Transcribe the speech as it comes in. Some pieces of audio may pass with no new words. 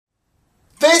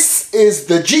This is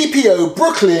the GPO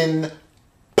Brooklyn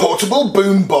portable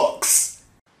boombox.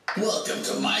 Welcome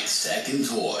to Mike's Second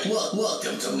Toys.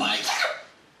 Welcome to Mike's Second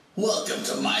Toys. Welcome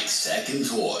to Mike's Second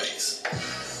Toys.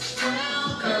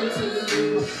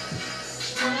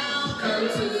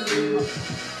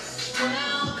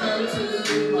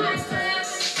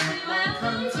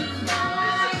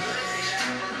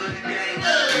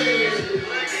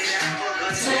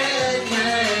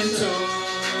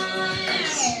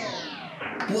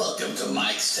 Welcome to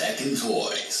Mike's Second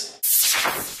Toys.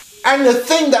 And the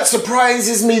thing that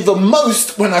surprises me the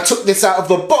most when I took this out of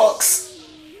the box,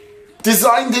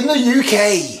 designed in the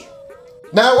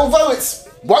UK. Now, although it's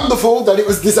wonderful that it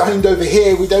was designed over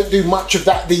here, we don't do much of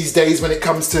that these days when it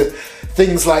comes to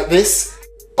things like this.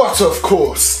 But of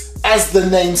course, as the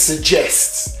name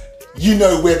suggests, you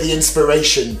know where the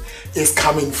inspiration is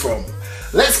coming from.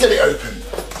 Let's get it open.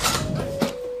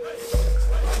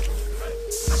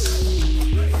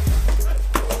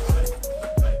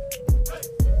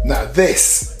 Now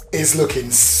this is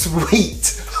looking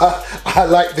sweet. I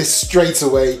like this straight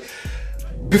away.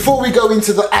 Before we go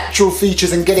into the actual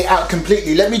features and get it out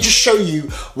completely, let me just show you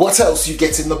what else you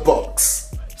get in the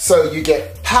box. So you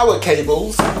get power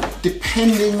cables,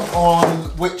 depending on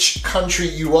which country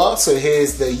you are. So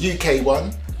here's the UK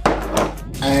one.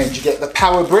 And you get the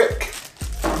power brick,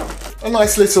 a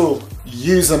nice little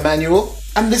user manual,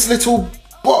 and this little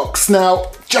box.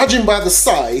 Now, judging by the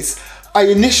size, I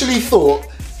initially thought,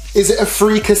 is it a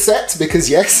free cassette? Because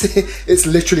yes, it's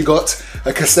literally got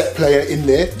a cassette player in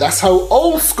there. That's how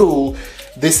old school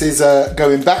this is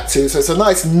going back to. So it's a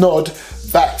nice nod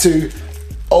back to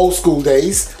old school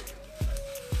days.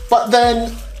 But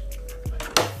then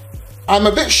I'm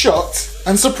a bit shocked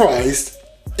and surprised.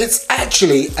 It's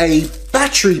actually a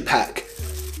battery pack,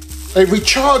 a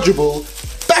rechargeable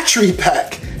battery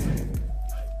pack.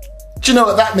 Do you know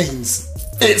what that means?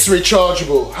 It's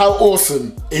rechargeable. How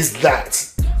awesome is that?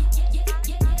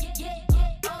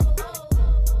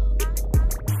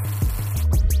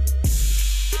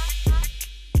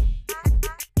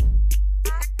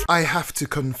 I have to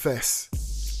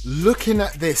confess, looking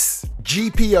at this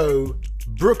GPO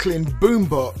Brooklyn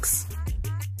boombox,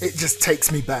 it just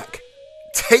takes me back.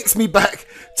 Takes me back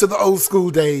to the old school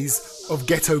days of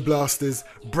ghetto blasters,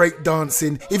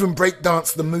 breakdancing, even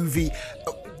Breakdance the movie,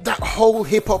 that whole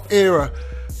hip hop era.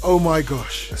 Oh my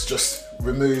gosh. Let's just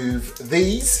remove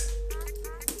these.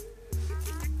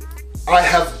 I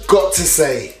have got to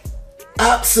say,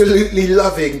 absolutely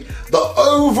loving the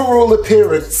overall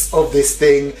appearance of this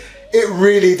thing. It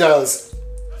really does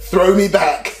throw me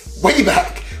back, way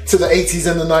back to the 80s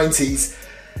and the 90s.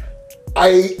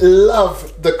 I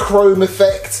love the chrome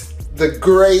effect, the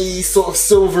grey sort of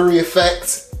silvery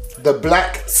effect, the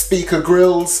black speaker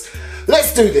grills.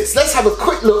 Let's do this. Let's have a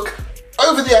quick look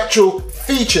over the actual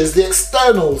features, the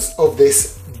externals of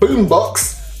this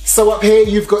boombox. So up here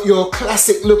you've got your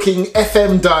classic looking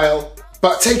FM dial,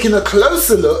 but taking a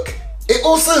closer look, it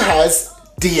also has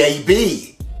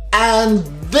DAB. And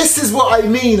this is what I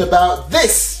mean about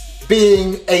this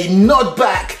being a nod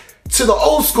back to the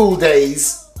old school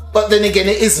days, but then again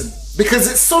it isn't, because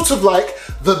it's sort of like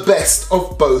the best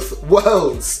of both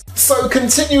worlds. So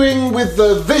continuing with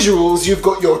the visuals, you've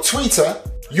got your tweeter,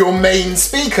 your main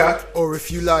speaker, or if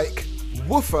you like,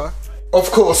 woofer, of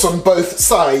course on both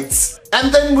sides.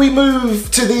 And then we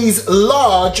move to these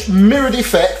large mirrored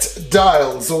effect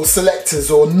dials or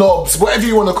selectors or knobs, whatever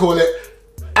you want to call it.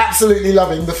 Absolutely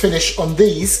loving the finish on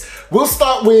these. We'll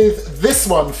start with this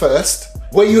one first,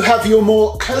 where you have your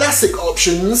more classic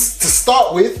options. To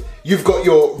start with, you've got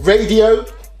your radio,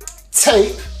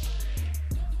 tape,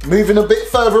 moving a bit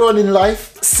further on in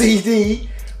life, CD,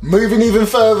 moving even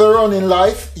further on in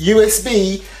life,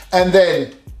 USB, and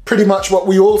then pretty much what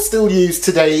we all still use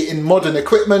today in modern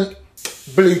equipment,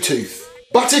 Bluetooth.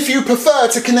 But if you prefer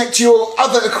to connect your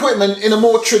other equipment in a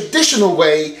more traditional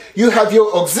way, you have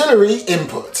your auxiliary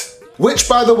input. Which,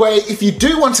 by the way, if you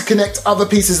do want to connect other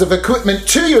pieces of equipment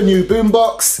to your new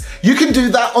boombox, you can do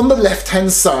that on the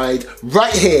left-hand side,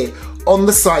 right here on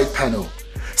the side panel.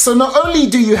 So not only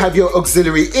do you have your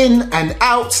auxiliary in and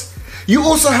out, you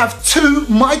also have two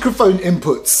microphone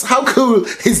inputs. How cool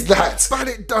is that? But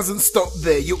it doesn't stop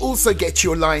there. You also get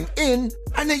your line in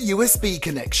and a USB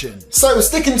connection. So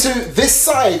sticking to this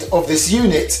side of this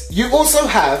unit, you also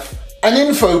have an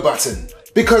info button,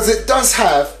 because it does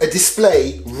have a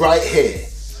display right here.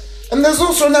 And there's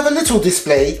also another little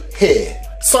display here.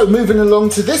 So moving along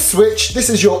to this switch, this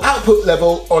is your output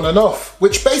level on and off,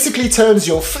 which basically turns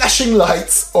your flashing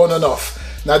lights on and off.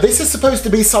 Now this is supposed to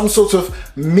be some sort of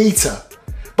meter,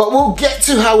 but we'll get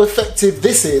to how effective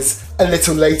this is a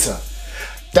little later.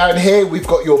 Down here we've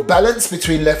got your balance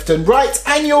between left and right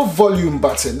and your volume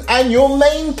button, and your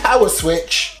main power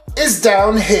switch is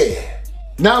down here.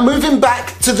 Now moving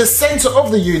back to the center of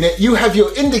the unit, you have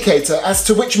your indicator as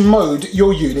to which mode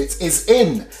your unit is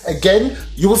in. Again,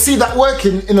 you will see that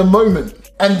working in a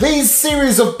moment. And these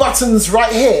series of buttons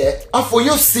right here are for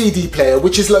your CD player,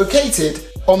 which is located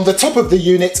on the top of the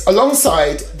unit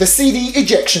alongside the CD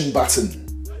ejection button.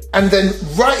 And then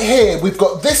right here we've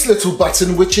got this little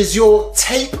button, which is your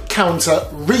tape counter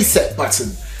reset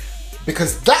button,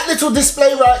 because that little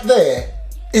display right there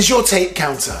is your tape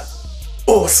counter.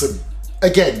 Awesome.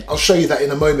 Again, I'll show you that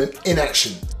in a moment in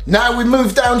action. Now we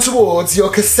move down towards your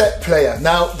cassette player.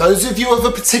 Now, those of you of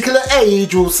a particular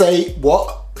age will say,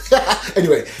 what?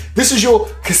 Anyway, this is your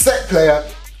cassette player.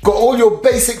 Got all your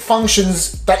basic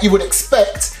functions that you would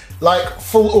expect, like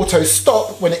full auto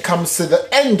stop when it comes to the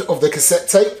end of the cassette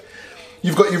tape.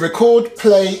 You've got your record,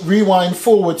 play, rewind,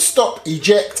 forward, stop,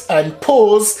 eject, and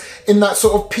pause in that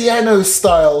sort of piano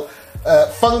style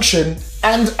function.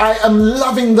 And I am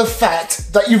loving the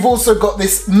fact that you've also got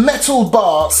this metal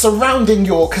bar surrounding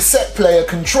your cassette player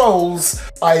controls.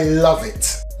 I love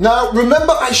it. Now,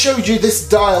 remember I showed you this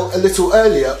dial a little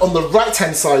earlier on the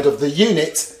right-hand side of the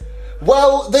unit?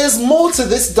 Well, there's more to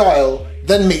this dial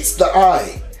than meets the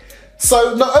eye.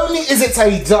 So not only is it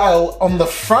a dial on the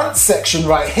front section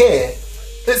right here,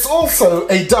 it's also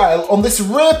a dial on this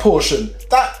rear portion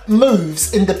that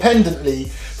moves independently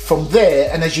from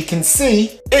there, and as you can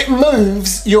see, it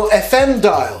moves your FM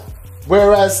dial.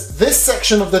 Whereas this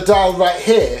section of the dial right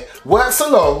here works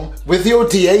along with your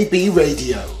DAB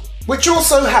radio, which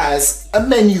also has a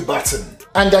menu button.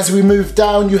 And as we move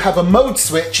down, you have a mode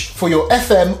switch for your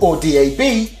FM or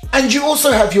DAB, and you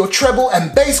also have your treble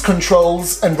and bass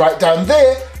controls, and right down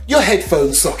there, your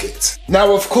headphone socket.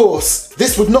 Now, of course,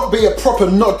 this would not be a proper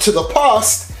nod to the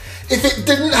past if it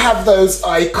didn't have those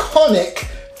iconic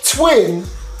twin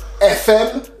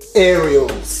FM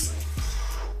aerials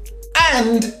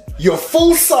and your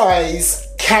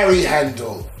full-size carry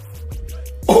handle.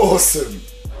 Awesome.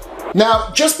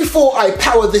 Now, just before I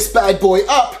power this bad boy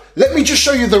up, let me just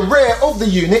show you the rear of the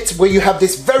unit, where you have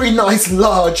this very nice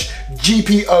large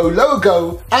GPO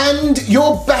logo and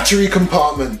your battery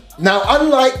compartment. Now,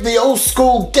 unlike the old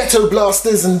school Ghetto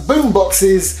blasters and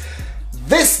boomboxes,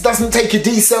 this doesn't take your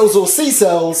D cells or C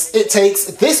cells, it takes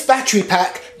this battery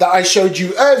pack that I showed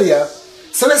you earlier.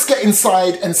 So let's get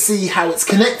inside and see how it's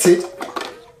connected.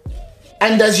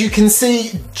 And as you can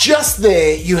see, just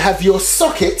there you have your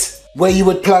socket where you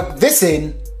would plug this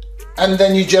in, and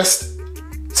then you just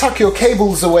tuck your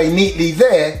cables away neatly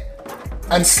there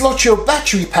and slot your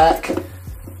battery pack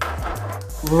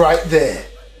right there.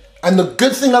 And the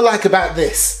good thing I like about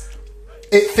this,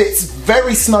 it fits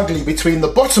very snugly between the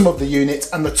bottom of the unit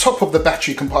and the top of the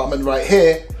battery compartment right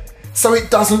here, so it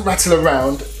doesn't rattle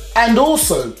around. And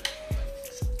also,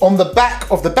 on the back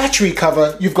of the battery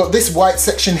cover, you've got this white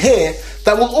section here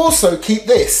that will also keep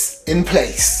this in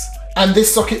place. And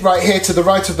this socket right here to the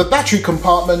right of the battery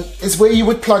compartment is where you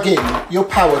would plug in your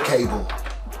power cable.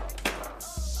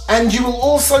 And you will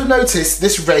also notice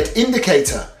this red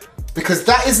indicator, because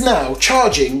that is now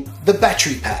charging the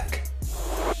battery pack.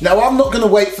 Now, I'm not going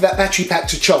to wait for that battery pack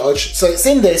to charge, so it's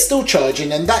in there still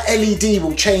charging, and that LED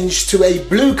will change to a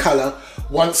blue colour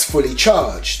once fully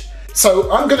charged.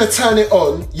 So I'm going to turn it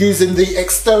on using the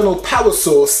external power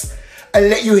source and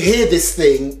let you hear this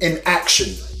thing in action.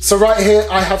 So right here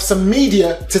I have some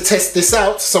media to test this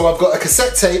out. So I've got a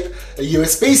cassette tape, a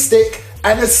USB stick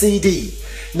and a CD.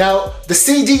 Now the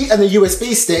CD and the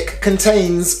USB stick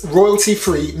contains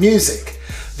royalty-free music.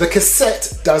 The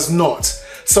cassette does not.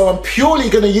 So I'm purely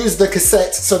going to use the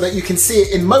cassette so that you can see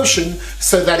it in motion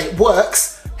so that it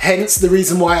works. Hence the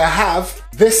reason why I have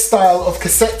this style of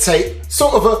cassette tape,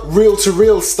 sort of a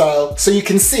reel-to-reel style, so you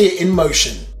can see it in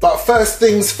motion. But first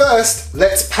things first,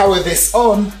 let's power this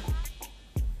on.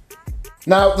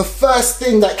 Now the first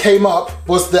thing that came up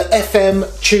was the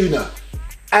FM tuner,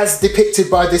 as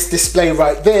depicted by this display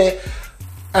right there,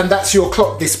 and that's your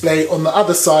clock display on the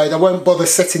other side. I won't bother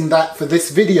setting that for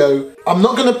this video. I'm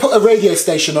not going to put a radio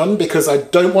station on because I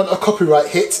don't want a copyright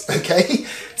hit, okay?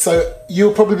 So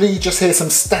you'll probably just hear some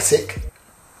static.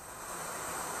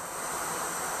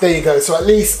 There you go, so at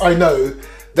least I know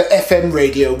the FM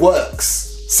radio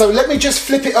works. So let me just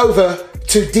flip it over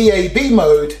to DAB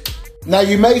mode. Now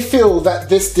you may feel that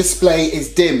this display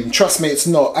is dim. Trust me, it's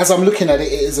not. As I'm looking at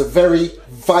it, it is a very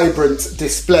vibrant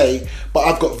display, but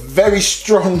I've got very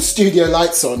strong studio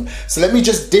lights on. So let me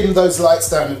just dim those lights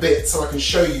down a bit so I can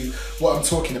show you what I'm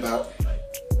talking about.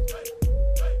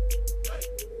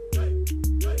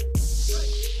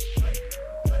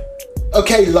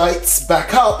 Okay, lights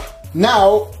back up.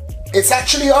 Now, it's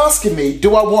actually asking me,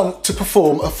 do I want to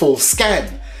perform a full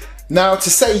scan? Now, to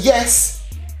say yes,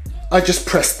 I just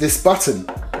press this button.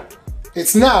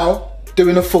 It's now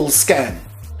doing a full scan.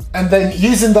 And then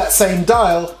using that same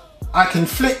dial, I can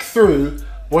flick through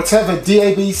whatever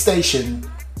DAB station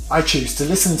I choose to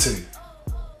listen to.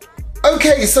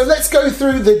 Okay, so let's go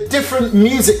through the different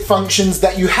music functions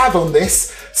that you have on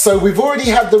this. So we've already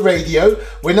had the radio.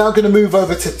 We're now going to move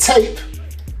over to tape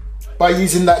by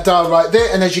using that dial right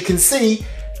there. And as you can see,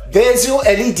 there's your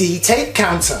LED tape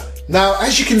counter. Now,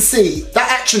 as you can see,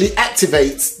 that actually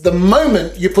activates the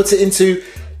moment you put it into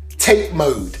tape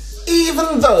mode,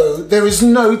 even though there is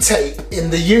no tape in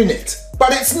the unit.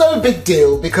 But it's no big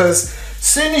deal, because as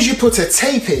soon as you put a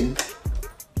tape in,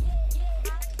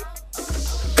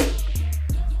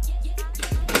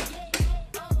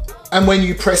 and when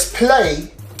you press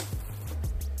play,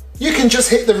 you can just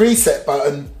hit the reset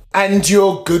button and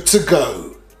you're good to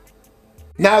go.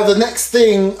 Now, the next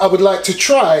thing I would like to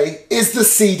try is the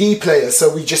CD player.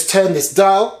 So we just turn this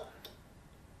dial,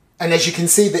 and as you can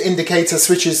see, the indicator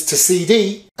switches to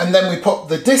CD, and then we pop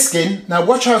the disc in. Now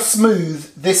watch how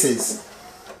smooth this is.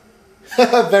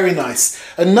 Very nice.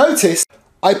 And notice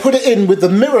I put it in with the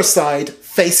mirror side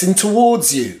facing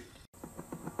towards you.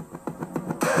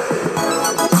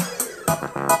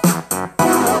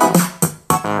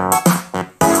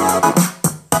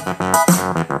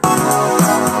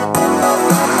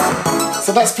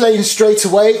 So that's playing straight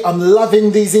away. I'm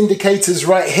loving these indicators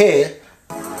right here.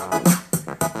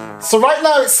 So right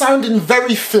now it's sounding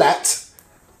very flat.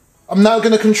 I'm now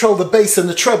going to control the bass and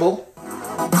the treble.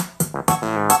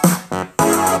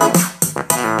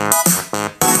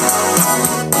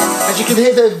 As you can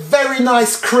hear, they're very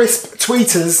nice crisp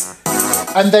tweeters,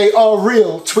 and they are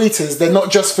real tweeters. They're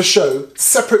not just for show,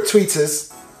 separate tweeters.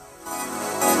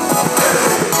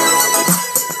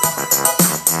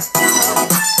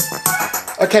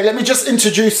 Okay, let me just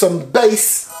introduce some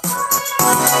bass.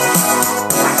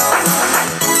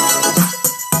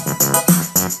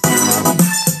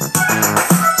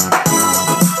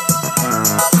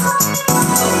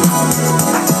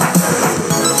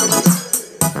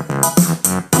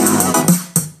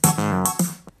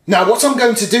 Now, what I'm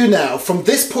going to do now, from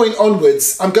this point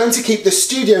onwards, I'm going to keep the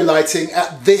studio lighting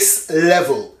at this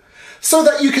level so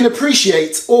that you can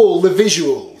appreciate all the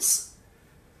visuals.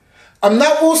 I'm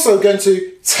now also going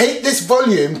to take this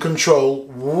volume control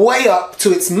way up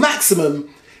to its maximum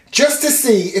just to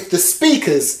see if the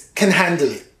speakers can handle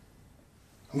it.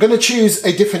 I'm going to choose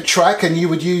a different track, and you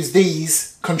would use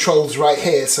these controls right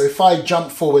here. So if I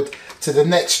jump forward to the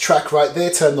next track right there,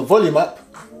 turn the volume up.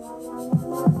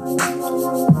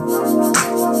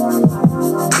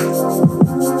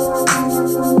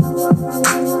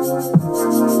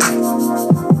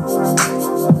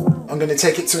 I'm going to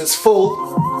take it to its full.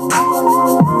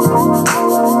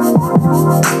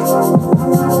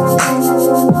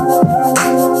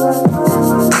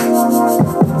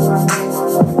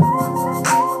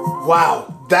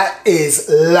 Wow, that is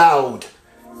loud.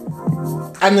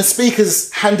 And the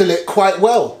speakers handle it quite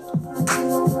well.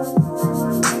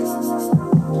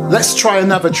 Let's try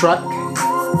another track.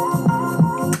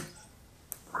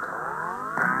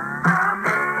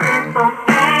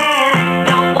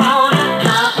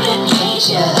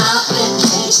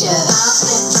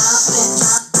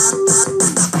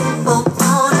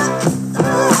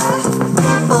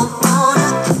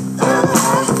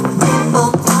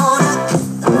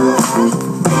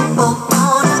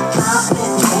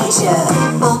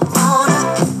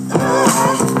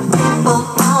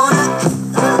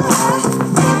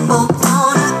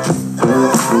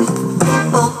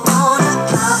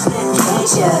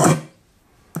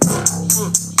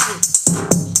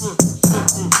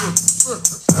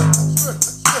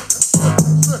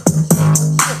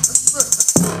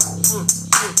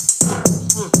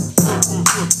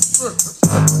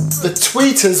 The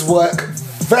tweeters work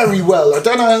very well. I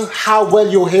don't know how well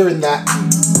you're hearing that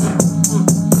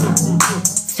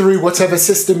through whatever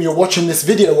system you're watching this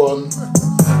video on,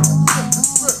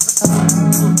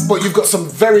 but you've got some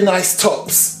very nice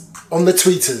tops on the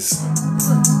tweeters.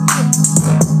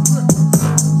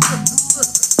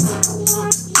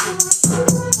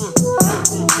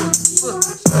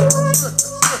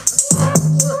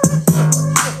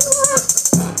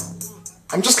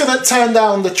 I'm just going to turn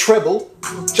down the treble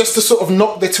just to sort of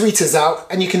knock the tweeters out,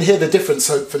 and you can hear the difference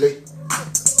hopefully.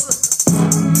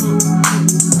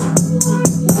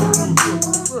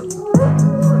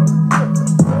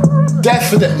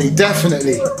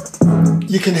 Definitely.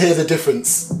 You can hear the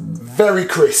difference. Very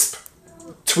crisp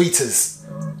tweeters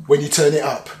when you turn it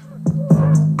up.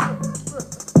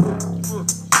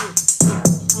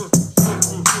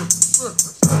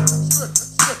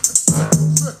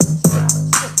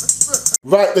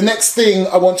 Right, the next thing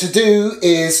I want to do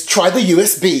is try the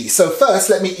USB. So first,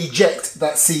 let me eject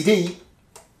that CD.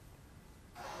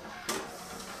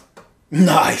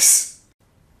 Nice.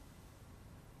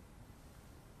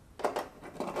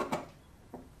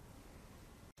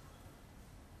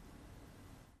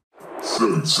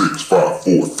 7, 6, 5,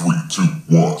 4, 3, 2, 1.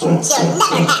 You'll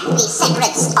never have the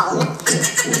sacred stone.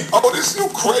 Oh, this you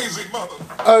crazy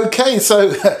mother. Okay,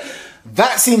 so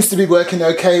that seems to be working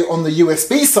okay on the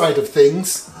USB side of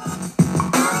things.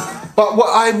 But what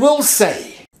I will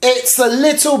say, it's a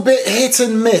little bit hit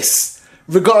and miss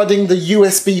regarding the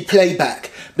USB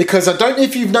playback, because I don't know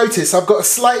if you've noticed, I've got a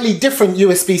slightly different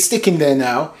USB stick in there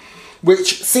now,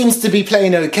 which seems to be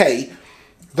playing okay.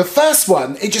 The first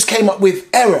one, it just came up with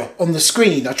error on the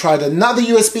screen. I tried another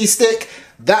USB stick,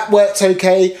 that worked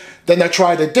okay. Then I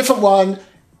tried a different one,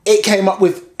 it came up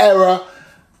with error.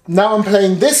 Now I'm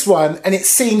playing this one and it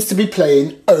seems to be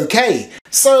playing okay.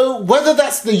 So whether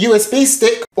that's the USB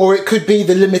stick or it could be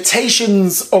the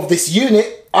limitations of this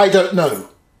unit, I don't know.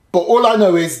 But all I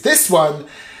know is this one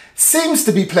seems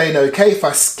to be playing okay. If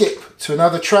I skip to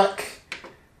another track,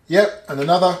 yep, and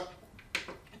another,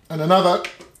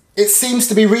 it seems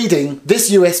to be reading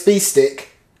this USB stick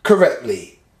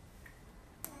correctly.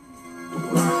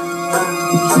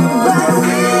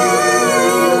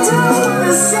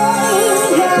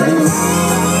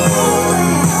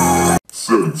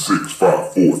 Seven, 6,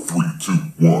 5, 4, 3, 2,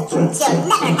 1. You'll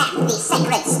never have the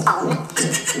sacred stone.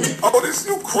 Oh, this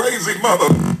you crazy mother.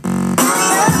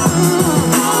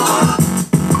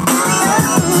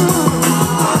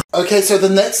 Okay, so the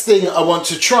next thing I want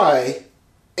to try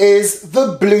is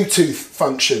the Bluetooth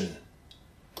function.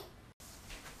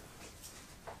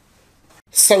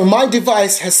 So my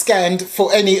device has scanned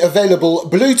for any available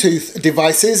Bluetooth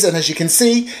devices, and as you can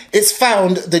see, it's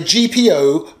found the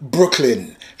GPO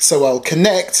Brooklyn. So I'll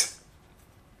connect,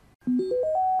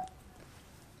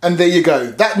 and there you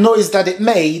go. That noise that it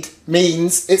made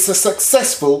means it's a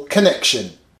successful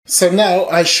connection. So now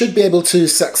I should be able to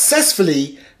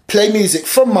successfully play music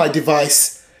from my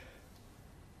device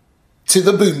to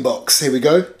the boombox. Here we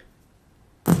go.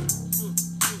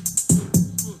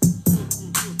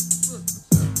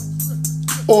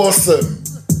 Awesome.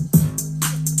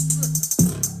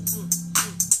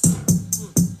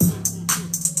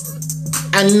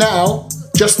 And now,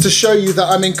 just to show you that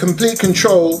I'm in complete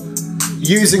control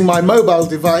using my mobile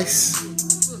device,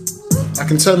 I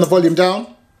can turn the volume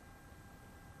down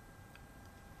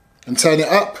and turn it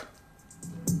up.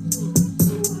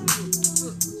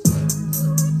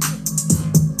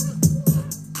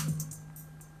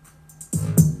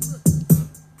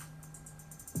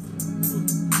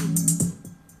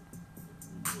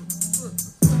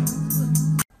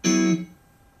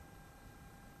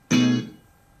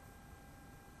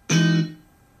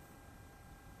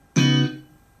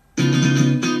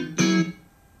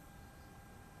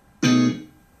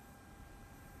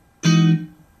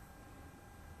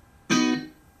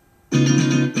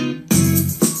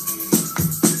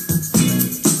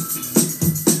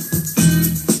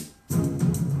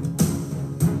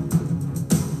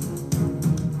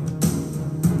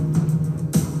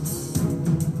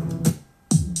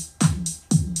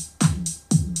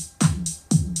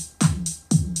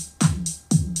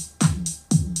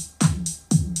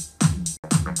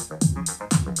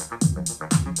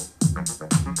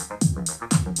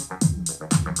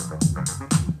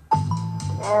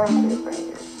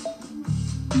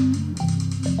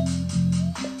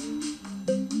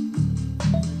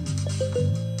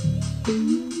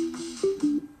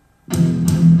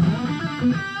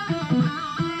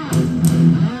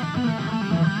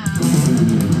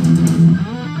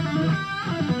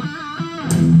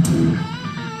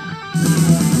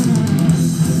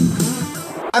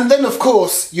 And then of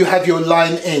course you have your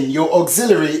line in, your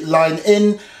auxiliary line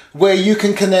in, where you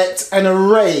can connect an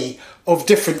array of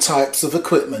different types of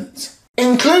equipment,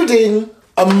 including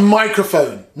a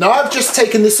microphone. Now I've just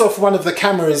taken this off one of the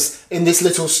cameras in this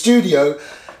little studio,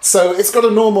 so it's got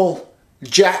a normal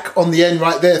jack on the end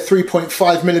right there,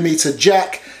 3.5mm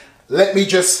jack. Let me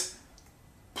just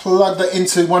plug that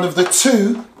into one of the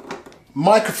two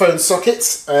microphone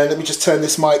sockets, and let me just turn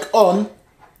this mic on,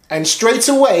 and straight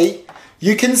away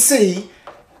you can see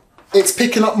it's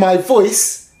picking up my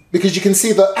voice because you can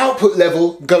see the output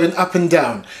level going up and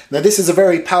down. Now this is a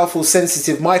very powerful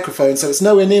sensitive microphone, so it's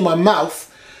nowhere near my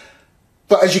mouth,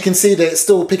 but as you can see there, it's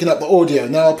still picking up the audio.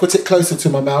 Now I'll put it closer to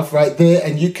my mouth right there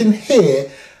and you can hear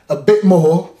a bit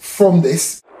more from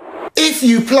this. If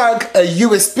you plug a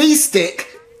USB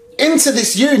stick into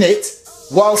this unit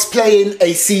whilst playing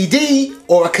a CD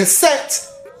or a cassette,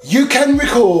 you can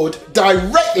record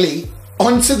directly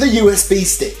onto the USB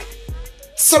stick.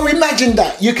 So imagine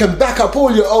that, you can back up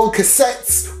all your old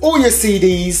cassettes, all your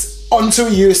CDs onto a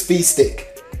USB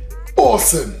stick.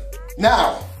 Awesome.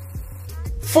 Now,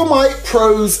 for my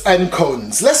pros and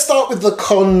cons, let's start with the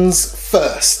cons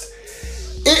first.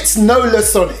 It's NOLA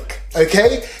Sonic,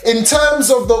 okay? In terms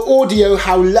of the audio,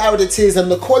 how loud it is and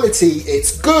the quality,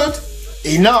 it's good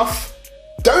enough.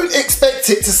 Don't expect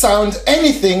it to sound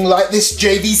anything like this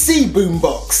JVC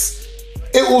boombox.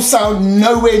 It will sound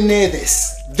nowhere near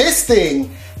this. This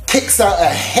thing kicks out a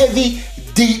heavy,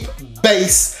 deep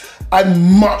bass and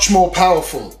much more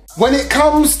powerful. When it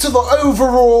comes to the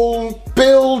overall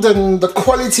build and the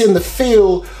quality and the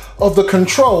feel of the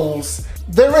controls,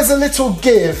 there is a little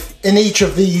give in each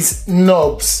of these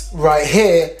knobs right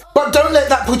here, but don't let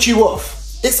that put you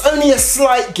off. It's only a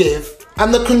slight give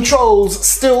and the controls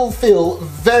still feel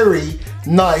very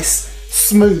nice,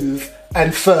 smooth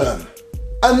and firm.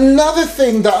 Another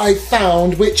thing that I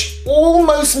found which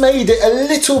almost made it a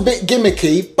little bit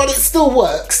gimmicky, but it still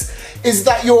works, is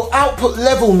that your output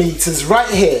level meters right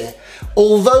here,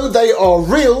 although they are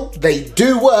real, they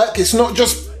do work, it's not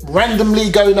just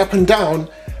randomly going up and down,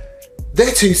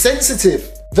 they're too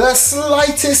sensitive. The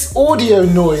slightest audio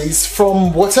noise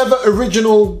from whatever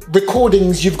original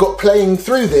recordings you've got playing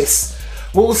through this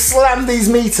will slam these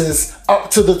meters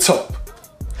up to the top.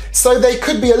 So they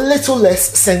could be a little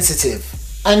less sensitive.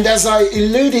 And as I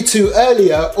alluded to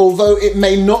earlier, although it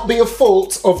may not be a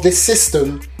fault of this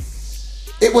system,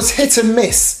 it was hit and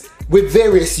miss with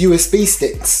various USB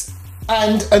sticks.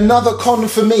 And another con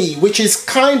for me, which is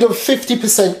kind of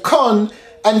 50% con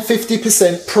and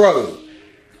 50% pro.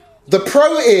 The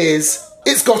pro is,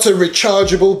 it's got a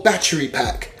rechargeable battery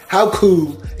pack. How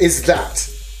cool is that?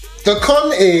 The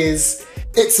con is,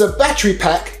 it's a battery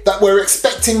pack that we're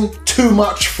expecting too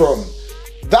much from.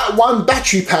 That one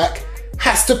battery pack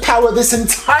has to power this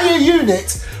entire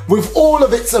unit with all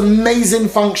of its amazing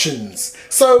functions.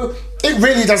 So it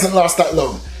really doesn't last that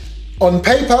long. On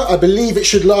paper, I believe it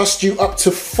should last you up to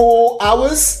 4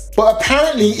 hours, but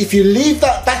apparently if you leave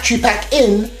that battery pack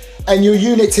in and your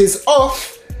unit is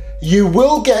off, you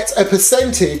will get a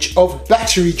percentage of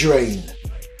battery drain.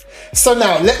 So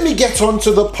now let me get on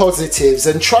to the positives,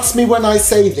 and trust me when I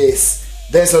say this,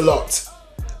 there's a lot.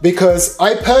 Because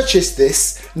I purchased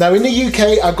this, now in the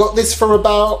UK I got this for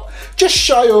about, just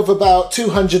shy of about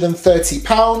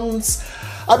 £230.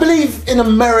 I believe in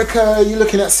America you're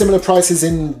looking at similar prices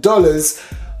in dollars,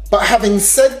 but having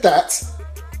said that,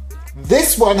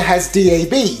 this one has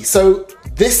DAB, so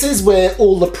this is where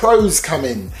all the pros come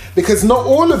in, because not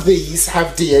all of these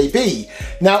have DAB.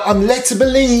 Now I'm led to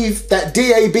believe that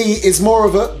DAB is more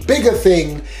of a bigger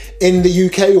thing in the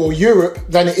UK or Europe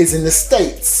than it is in the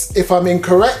States. If I'm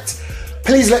incorrect,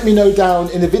 please let me know down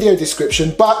in the video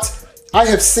description, but I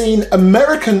have seen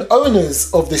American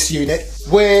owners of this unit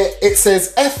where it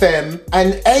says FM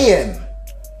and AM.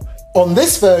 On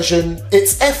this version,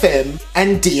 it's FM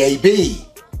and DAB.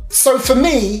 So for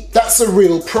me, that's a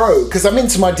real pro, because I'm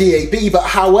into my DAB, but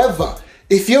however,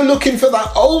 if you're looking for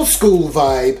that old school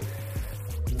vibe,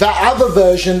 that other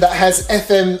version that has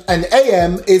FM and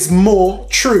AM is more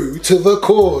true to the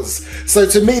cause. So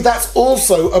to me, that's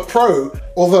also a pro,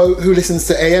 although who listens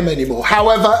to AM anymore?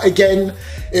 However, again,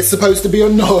 it's supposed to be a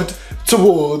nod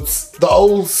towards the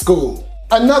old school.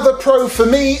 Another pro for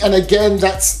me, and again,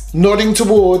 that's nodding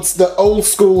towards the old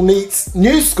school meets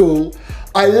new school,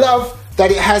 I love that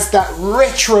it has that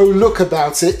retro look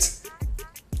about it,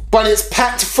 but it's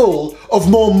packed full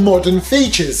of more modern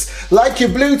features, like your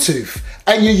Bluetooth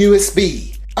and your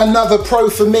USB. Another pro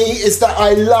for me is that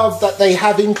I love that they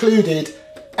have included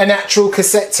an actual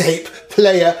cassette tape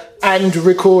player and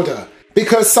recorder.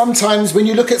 Because sometimes when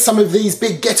you look at some of these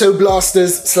big ghetto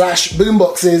blasters slash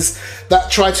boomboxes that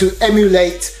try to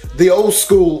emulate the old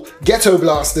school ghetto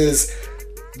blasters,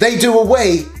 they do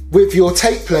away with your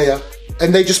tape player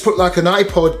and they just put like an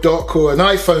iPod dock or an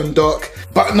iPhone dock,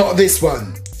 but not this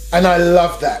one. And I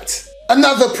love that.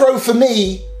 Another pro for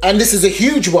me, and this is a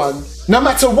huge one, no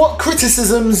matter what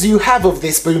criticisms you have of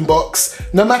this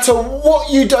boombox, no matter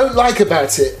what you don't like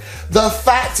about it, the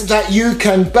fact that you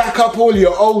can back up all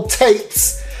your old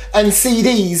tapes and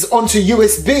CDs onto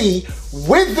USB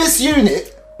with this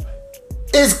unit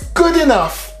is good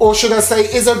enough, or should I say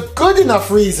is a good enough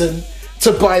reason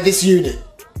to buy this unit.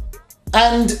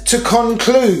 And to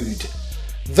conclude,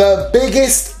 the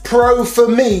biggest pro for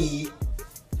me,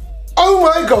 oh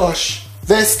my gosh,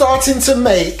 they're starting to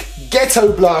make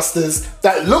ghetto blasters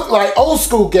that look like old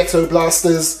school ghetto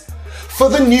blasters for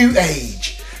the new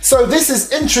age. So this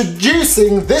is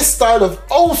introducing this style of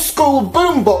old school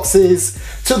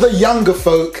boomboxes to the younger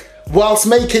folk, whilst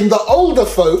making the older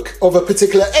folk of a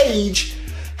particular age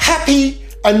happy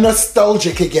and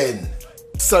nostalgic again.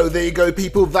 So there you go,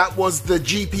 people, that was the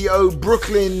GPO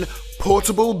Brooklyn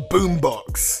Portable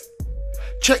Boombox.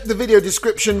 Check the video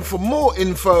description for more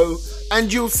info,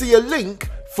 and you'll see a link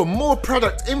for more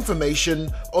product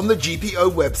information on the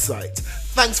GPO website.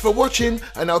 Thanks for watching,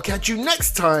 and I'll catch you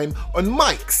next time on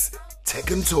Mike's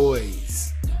Tech and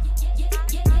Toys.